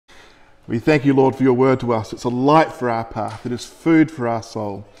We thank you, Lord, for your word to us. It's a light for our path. It is food for our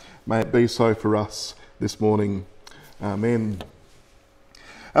soul. May it be so for us this morning. Amen.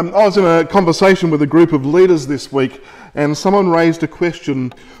 I was in a conversation with a group of leaders this week, and someone raised a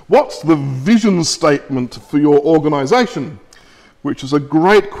question: what's the vision statement for your organisation? Which is a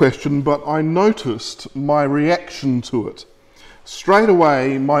great question, but I noticed my reaction to it. Straight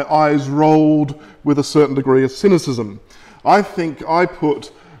away, my eyes rolled with a certain degree of cynicism. I think I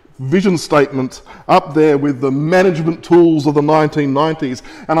put vision statement up there with the management tools of the 1990s,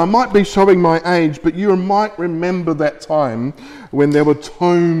 and I might be showing my age, but you might remember that time when there were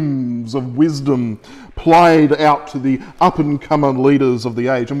tomes of wisdom played out to the up-and-coming leaders of the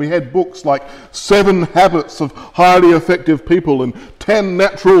age, and we had books like 7 Habits of Highly Effective People and 10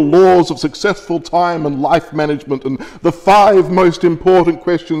 Natural Laws of Successful Time and Life Management and the 5 most important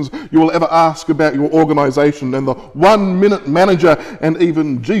questions you will ever ask about your organisation and the 1-minute manager and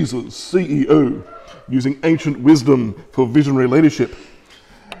even Jesus, CEO, using ancient wisdom for visionary leadership.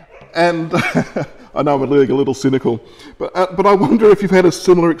 And I know I'm being a little cynical, but I wonder if you've had a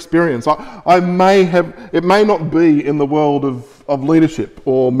similar experience. It may not be in the world of leadership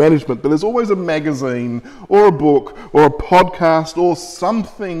or management, but there's always a magazine or a book or a podcast or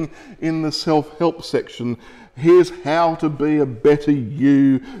something in the self-help section. Here's how to be a better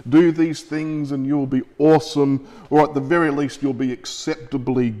you. Do these things and you'll be awesome, or at the very least you'll be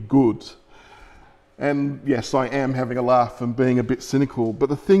acceptably good. And yes, I am having a laugh and being a bit cynical, but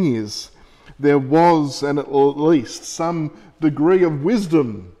the thing is, there was, and at least, some degree of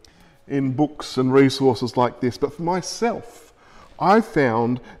wisdom in books and resources like this. But for myself, I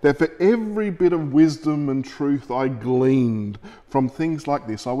found that for every bit of wisdom and truth I gleaned from things like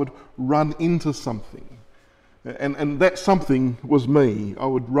this, I would run into something. And that something was me. I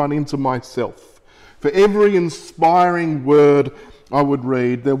would run into myself. For every inspiring word I would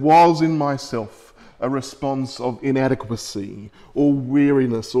read, there was in myself a response of inadequacy or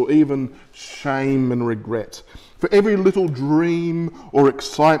weariness or even shame and regret. For every little dream or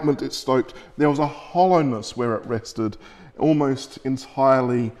excitement it stoked, there was a hollowness where it rested, almost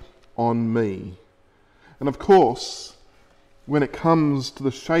entirely on me. And of course, when it comes to the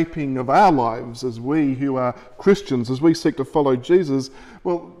shaping of our lives as we who are Christians, as we seek to follow Jesus,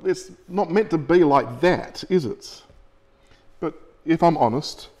 well, it's not meant to be like that, is it? But if I'm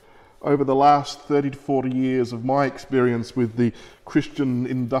honest, over the last 30 to 40 years of my experience with the Christian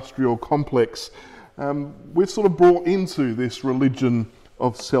industrial complex, we've sort of brought into this religion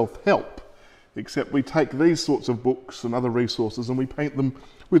of self-help, except we take these sorts of books and other resources and we paint them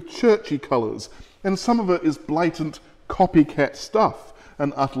with churchy colours, and some of it is blatant copycat stuff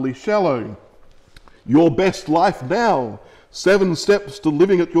and utterly shallow. Your best life now, 7 steps to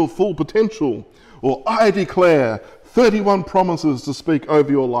living at your full potential, or I declare 31 promises to speak over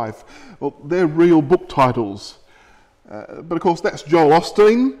your life. Well, they're real book titles. But of course that's Joel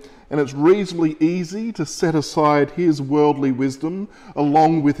Osteen, and it's reasonably easy to set aside his worldly wisdom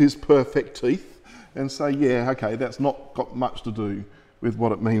along with his perfect teeth and say, yeah, okay, that's not got much to do with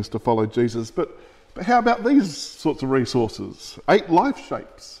what it means to follow Jesus. But how about these sorts of resources? 8 Life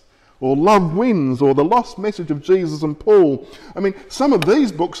Shapes, or Love Wins, or The Lost Message of Jesus and Paul. I mean, some of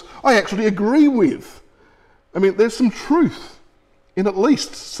these books I actually agree with. I mean, there's some truth in at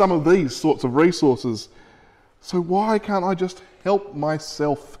least some of these sorts of resources. So why can't I just help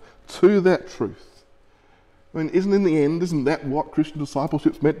myself to that truth? I mean, isn't that what Christian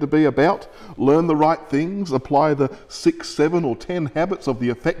discipleship's meant to be about? Learn the right things, apply the 6, 7 or 10 habits of the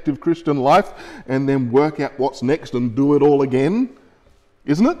effective Christian life, and then work out what's next and do it all again?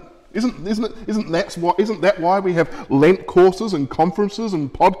 Isn't it? Isn't that why we have Lent courses and conferences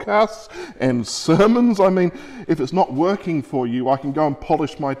and podcasts and sermons? I mean, if it's not working for you, I can go and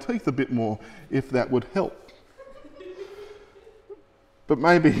polish my teeth a bit more if that would help. But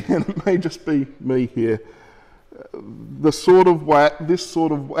maybe, and it may just be me here, that sort of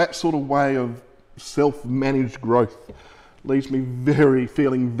way of self-managed growth leaves me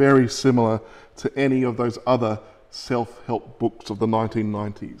feeling very similar to any of those other self-help books of the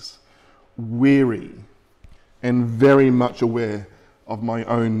 1990s. Weary and very much aware of my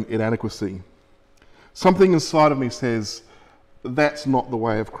own inadequacy. Something inside of me says, that's not the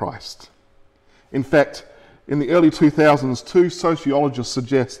way of Christ. In fact, in the early 2000s, 2 sociologists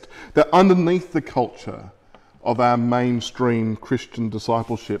suggest that underneath the culture of our mainstream Christian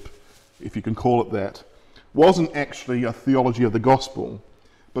discipleship, if you can call it that, wasn't actually a theology of the gospel,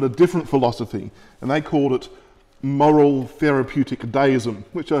 but a different philosophy, and they called it moral therapeutic deism,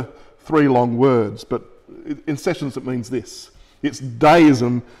 which are 3 long words, but in sessions it means this. It's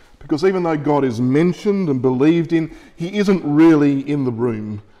deism because even though God is mentioned and believed in, he isn't really in the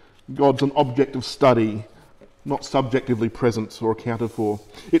room. God's an object of study, not subjectively present or accounted for.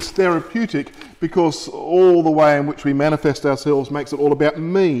 It's therapeutic because all the way in which we manifest ourselves makes it all about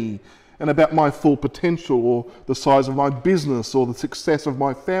me and about my full potential, or the size of my business, or the success of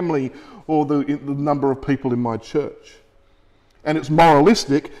my family, or the number of people in my church. And it's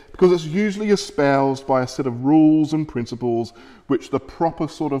moralistic because it's usually espoused by a set of rules and principles which the proper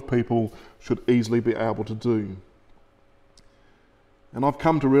sort of people should easily be able to do. And I've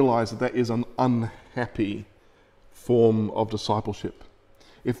come to realise that that is an unhappy form of discipleship.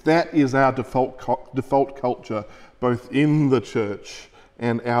 If that is our default culture, both in the church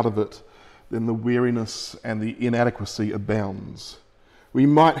and out of it, then the weariness and the inadequacy abounds. We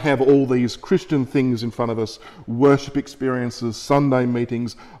might have all these Christian things in front of us: worship experiences, Sunday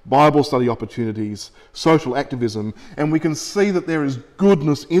meetings, Bible study opportunities, social activism, and we can see that there is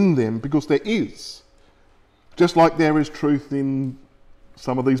goodness in them because there is. Just like there is truth in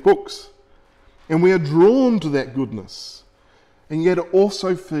some of these books. And we are drawn to that goodness. And yet it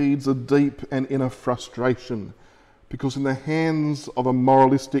also feeds a deep and inner frustration, because in the hands of a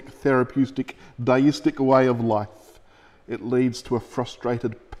moralistic, therapeutic, deistic way of life, it leads to a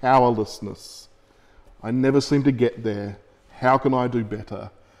frustrated powerlessness. I never seem to get there. How can I do better?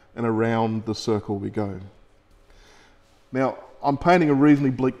 And around the circle we go. Now, I'm painting a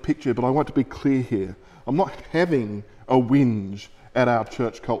reasonably bleak picture, but I want to be clear here. I'm not having a whinge at our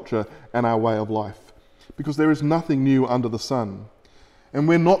church culture and our way of life, because there is nothing new under the sun. And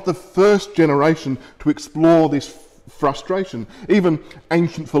we're not the first generation to explore this frustration. Even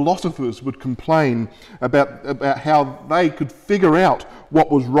ancient philosophers would complain about how they could figure out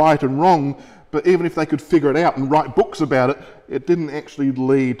what was right and wrong, but even if they could figure it out and write books about it, it didn't actually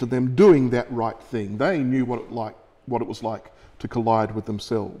lead to them doing that right thing. They knew what it was like to collide with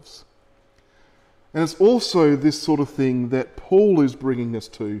themselves. And it's also this sort of thing that Paul is bringing us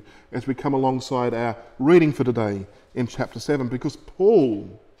to as we come alongside our reading for today in chapter 7, because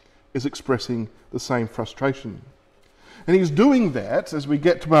Paul is expressing the same frustration. And he's doing that, as we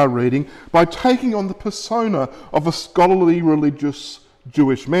get to our reading, by taking on the persona of a scholarly, religious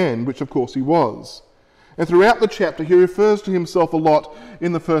Jewish man, which of course he was. And throughout the chapter, he refers to himself a lot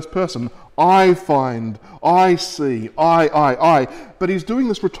in the first person. I find, I see, I. But he's doing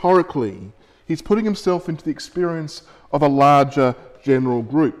this rhetorically. He's putting himself into the experience of a larger general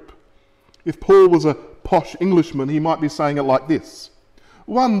group. If Paul was a posh Englishman, he might be saying it like this: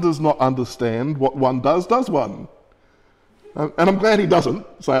 one does not understand what one does one? And I'm glad he doesn't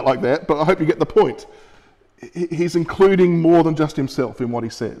say it like that, but I hope you get the point. He's including more than just himself in what he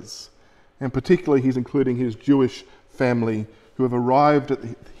says. And particularly he's including his Jewish family, who have arrived at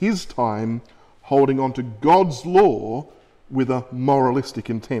his time holding on to God's law with a moralistic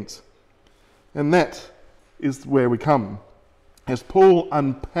intent. And that is where we come, as Paul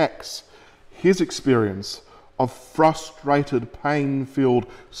unpacks his experience of frustrated, pain-filled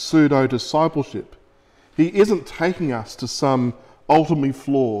pseudo-discipleship. He isn't taking us to some ultimately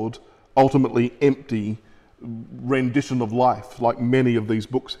flawed, ultimately empty rendition of life like many of these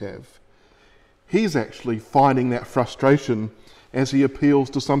books have. He's actually finding that frustration as he appeals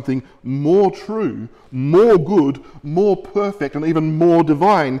to something more true, more good, more perfect, and even more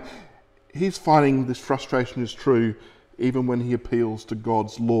divine. He's finding this frustration is true even when he appeals to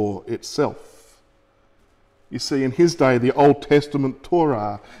God's law itself. You see, in his day, the Old Testament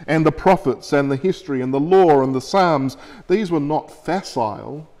Torah and the prophets and the history and the law and the Psalms, these were not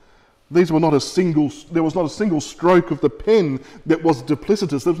facile. There was not a single stroke of the pen that was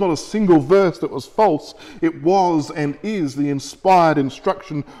duplicitous. There was not a single verse that was false. It was and is the inspired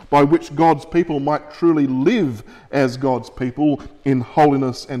instruction by which God's people might truly live as God's people in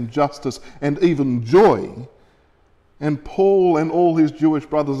holiness and justice and even joy. And Paul and all his Jewish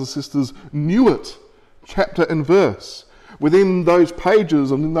brothers and sisters knew it, chapter and verse. Within those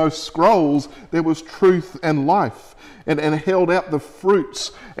pages and in those scrolls, there was truth and life. And held out the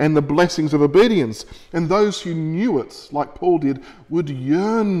fruits and the blessings of obedience. And those who knew it, like Paul did, would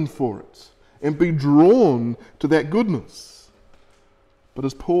yearn for it and be drawn to that goodness. But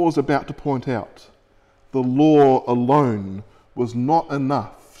as Paul is about to point out, the law alone was not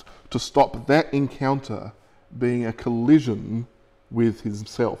enough to stop that encounter being a collision with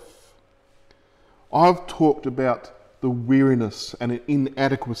himself. I've talked about the weariness and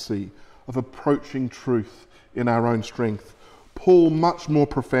inadequacy of approaching truth in our own strength. Paul much more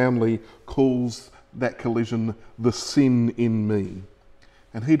profoundly calls that collision the sin in me.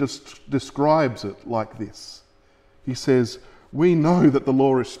 And he describes it like this. He says, we know that the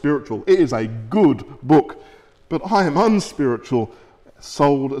law is spiritual. It is a good book, but I am unspiritual,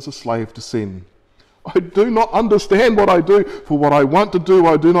 sold as a slave to sin. I do not understand what I do, for what I want to do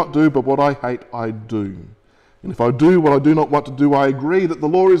I do not do, but what I hate I do. And if I do what I do not want to do, I agree that the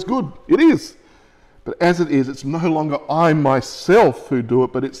law is good. It is. But as it is, it's no longer I myself who do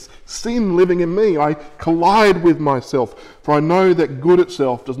it, but it's sin living in me. I collide with myself, for I know that good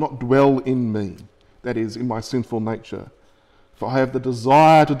itself does not dwell in me, that is, in my sinful nature. For I have the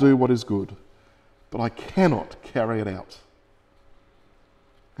desire to do what is good, but I cannot carry it out.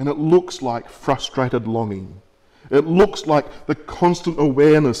 And it looks like frustrated longing. It looks like the constant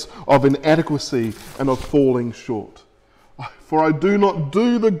awareness of inadequacy and of falling short. For I do not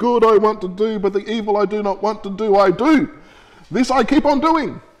do the good I want to do, but the evil I do not want to do, I do. This I keep on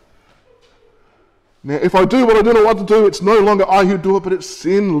doing. Now, if I do what I do not want to do, it's no longer I who do it, but it's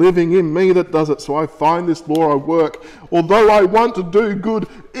sin living in me that does it. So I find this law I work. Although I want to do good,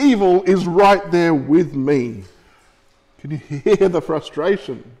 evil is right there with me. Can you hear the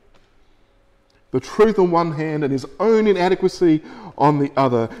frustration? The truth on one hand and his own inadequacy on the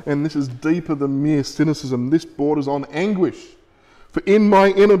other. And this is deeper than mere cynicism. This borders on anguish. For in my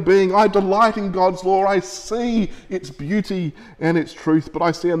inner being, I delight in God's law. I see its beauty and its truth, but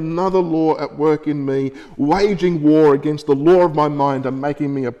I see another law at work in me, waging war against the law of my mind and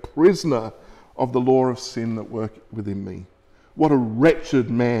making me a prisoner of the law of sin that work within me. What a wretched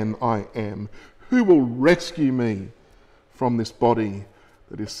man I am. Who will rescue me from this body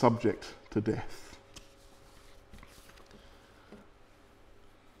that is subject to death?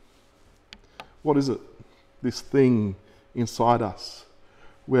 What is it, this thing inside us,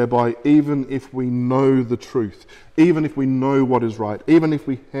 whereby even if we know the truth, even if we know what is right, even if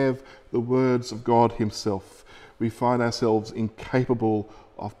we have the words of God himself, we find ourselves incapable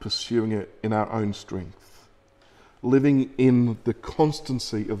of pursuing it in our own strength? Living in the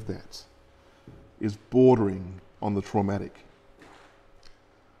constancy of that is bordering on the traumatic.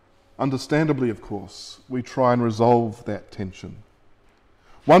 Understandably, of course, we try and resolve that tension.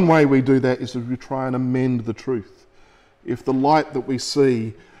 One way we do that is we try and amend the truth. If the light that we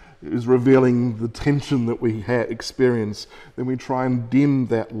see is revealing the tension that we experience, then we try and dim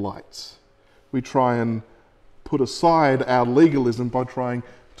that light. We try and put aside our legalism by trying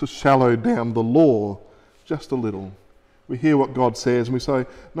to shallow down the law just a little. We hear what God says and we say,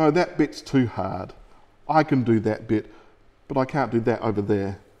 no, that bit's too hard. I can do that bit, but I can't do that over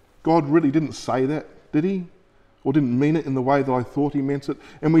there. God really didn't say that, did he? Or didn't mean it in the way that I thought he meant it?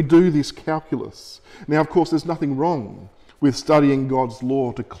 And we do this calculus. Now, of course, there's nothing wrong with studying God's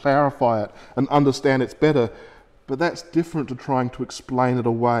law to clarify it and understand it's better, but that's different to trying to explain it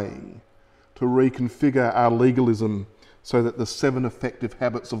away, to reconfigure our legalism so that the 7 effective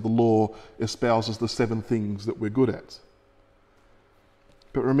habits of the law espouses the 7 things that we're good at.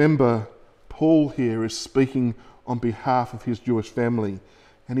 But remember, Paul here is speaking on behalf of his Jewish family,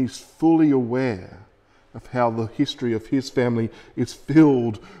 and he's fully aware of how the history of his family is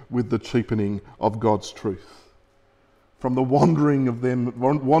filled with the cheapening of God's truth. From the wandering of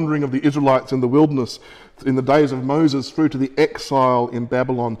the Israelites in the wilderness in the days of Moses through to the exile in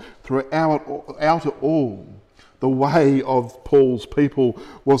Babylon, throughout it all, the way of Paul's people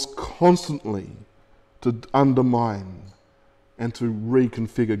was constantly to undermine and to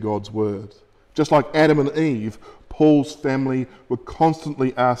reconfigure God's word. Just like Adam and Eve, Paul's family were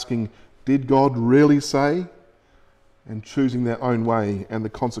constantly asking, did God really say? And choosing their own way and the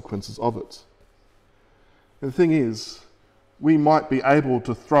consequences of it. And the thing is, we might be able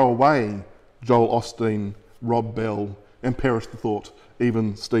to throw away Joel Osteen, Rob Bell, and perish the thought,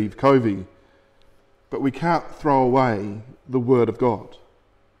 even Steve Covey, but we can't throw away the Word of God.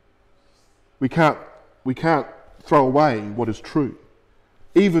 We can't throw away what is true,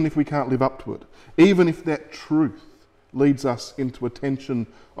 even if we can't live up to it, even if that truth leads us into a tension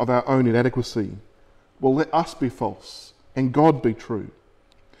of our own inadequacy. Well, let us be false and God be true.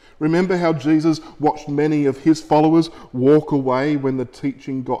 Remember how Jesus watched many of his followers walk away when the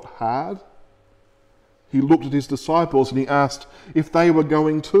teaching got hard? He looked at his disciples and he asked if they were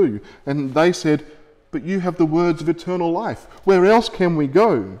going too. And they said, but you have the words of eternal life. Where else can we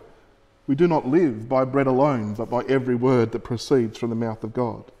go? We do not live by bread alone, but by every word that proceeds from the mouth of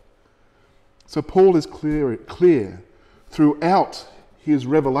God. So Paul is clear throughout his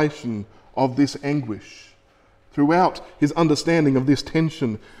revelation of this anguish, throughout his understanding of this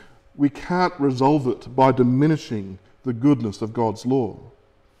tension. We can't resolve it by diminishing the goodness of God's law.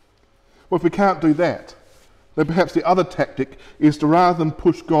 Well, if we can't do that, then perhaps the other tactic is to, rather than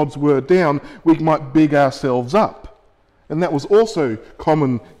push God's word down, we might big ourselves up And that was also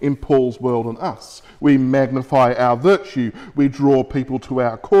common in Paul's world and us. We magnify our virtue, we draw people to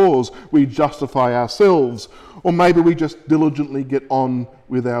our cause, we justify ourselves, or maybe we just diligently get on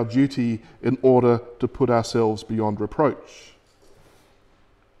with our duty in order to put ourselves beyond reproach.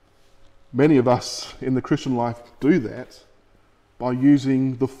 Many of us in the Christian life do that by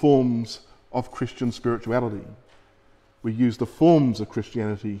using the forms of Christian spirituality. We use the forms of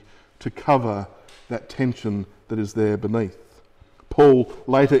Christianity to cover that tension that is there beneath. Paul,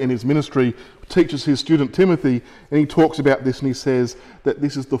 later in his ministry, teaches his student Timothy, and he talks about this and he says that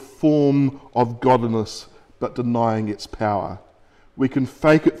this is the form of godliness but denying its power. We can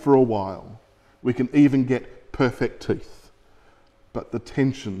fake it for a while. We can even get perfect teeth. But the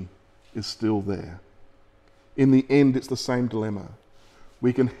tension is still there. In the end, it's the same dilemma.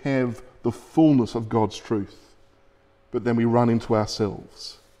 We can have the fullness of God's truth, but then we run into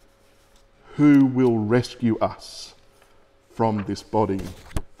ourselves. Who will rescue us from this body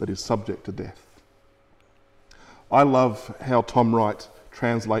that is subject to death? I love how Tom Wright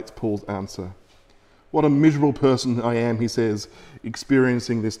translates Paul's answer. What a miserable person I am, he says,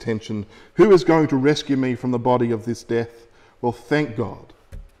 experiencing this tension. Who is going to rescue me from the body of this death? Well, thank God,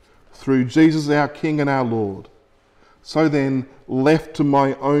 through Jesus our King and our Lord. So then, left to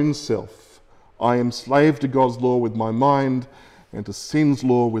my own self, I am slave to God's law with my mind and to sin's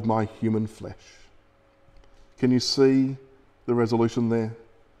law with my human flesh. Can you see the resolution there?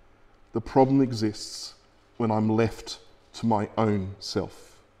 The problem exists when I'm left to my own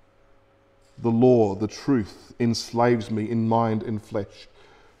self. The law, the truth, enslaves me in mind and flesh.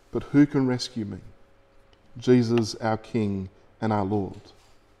 But who can rescue me? Jesus, our King and our Lord.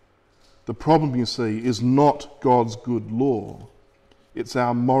 The problem, you see, is not God's good law. It's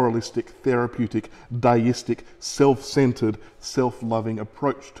our moralistic, therapeutic, deistic, self-centered, self-loving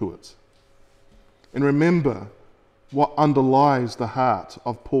approach to it. And remember, what underlies the heart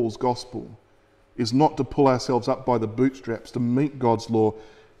of Paul's gospel is not to pull ourselves up by the bootstraps to meet God's law.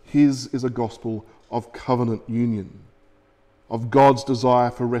 His is a gospel of covenant union, of God's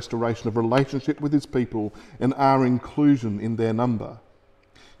desire for restoration of relationship with his people and our inclusion in their number.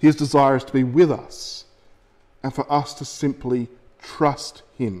 His desire is to be with us and for us to simply trust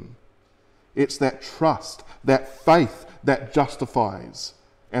him. It's that trust, that faith that justifies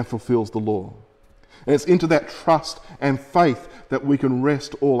and fulfills the law. And it's into that trust and faith that we can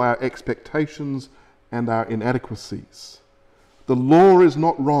rest all our expectations and our inadequacies. The law is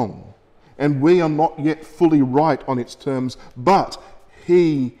not wrong, and we are not yet fully right on its terms, but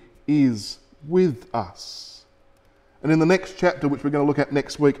he is with us. And in the next chapter, which we're going to look at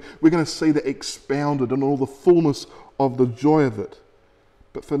next week, we're going to see that expounded and all the fullness of the joy of it.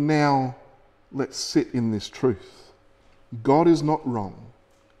 But for now, let's sit in this truth. God is not wrong.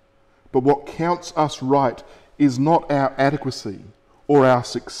 But what counts us right is not our adequacy or our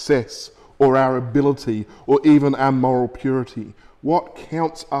success or our ability or even our moral purity. What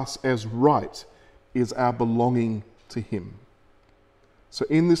counts us as right is our belonging to him. So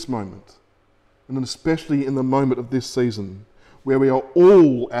in this moment, and especially in the moment of this season, where we are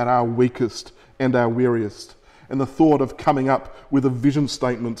all at our weakest and our weariest, and the thought of coming up with a vision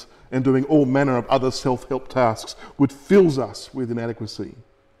statement and doing all manner of other self-help tasks would fill us with inadequacy.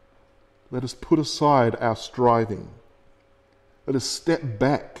 Let us put aside our striving. Let us step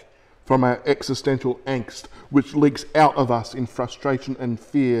back from our existential angst, which leaks out of us in frustration and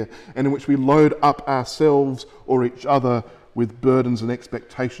fear, and in which we load up ourselves or each other with burdens and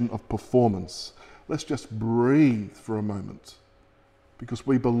expectation of performance. Let's just breathe for a moment, because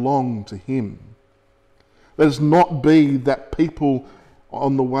we belong to him. Let us not be that people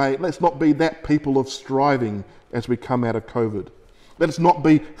on the way. Let's not be that people of striving as we come out of COVID. Let us not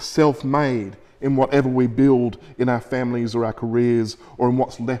be self-made in whatever we build in our families or our careers or in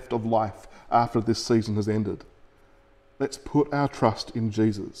what's left of life after this season has ended. Let's put our trust in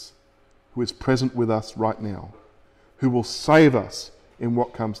Jesus, who is present with us right now, who will save us in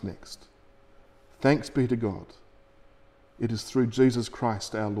what comes next. Thanks be to God. It is through Jesus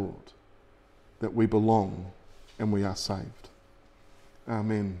Christ our Lord that we belong and we are saved.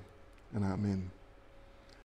 Amen and amen.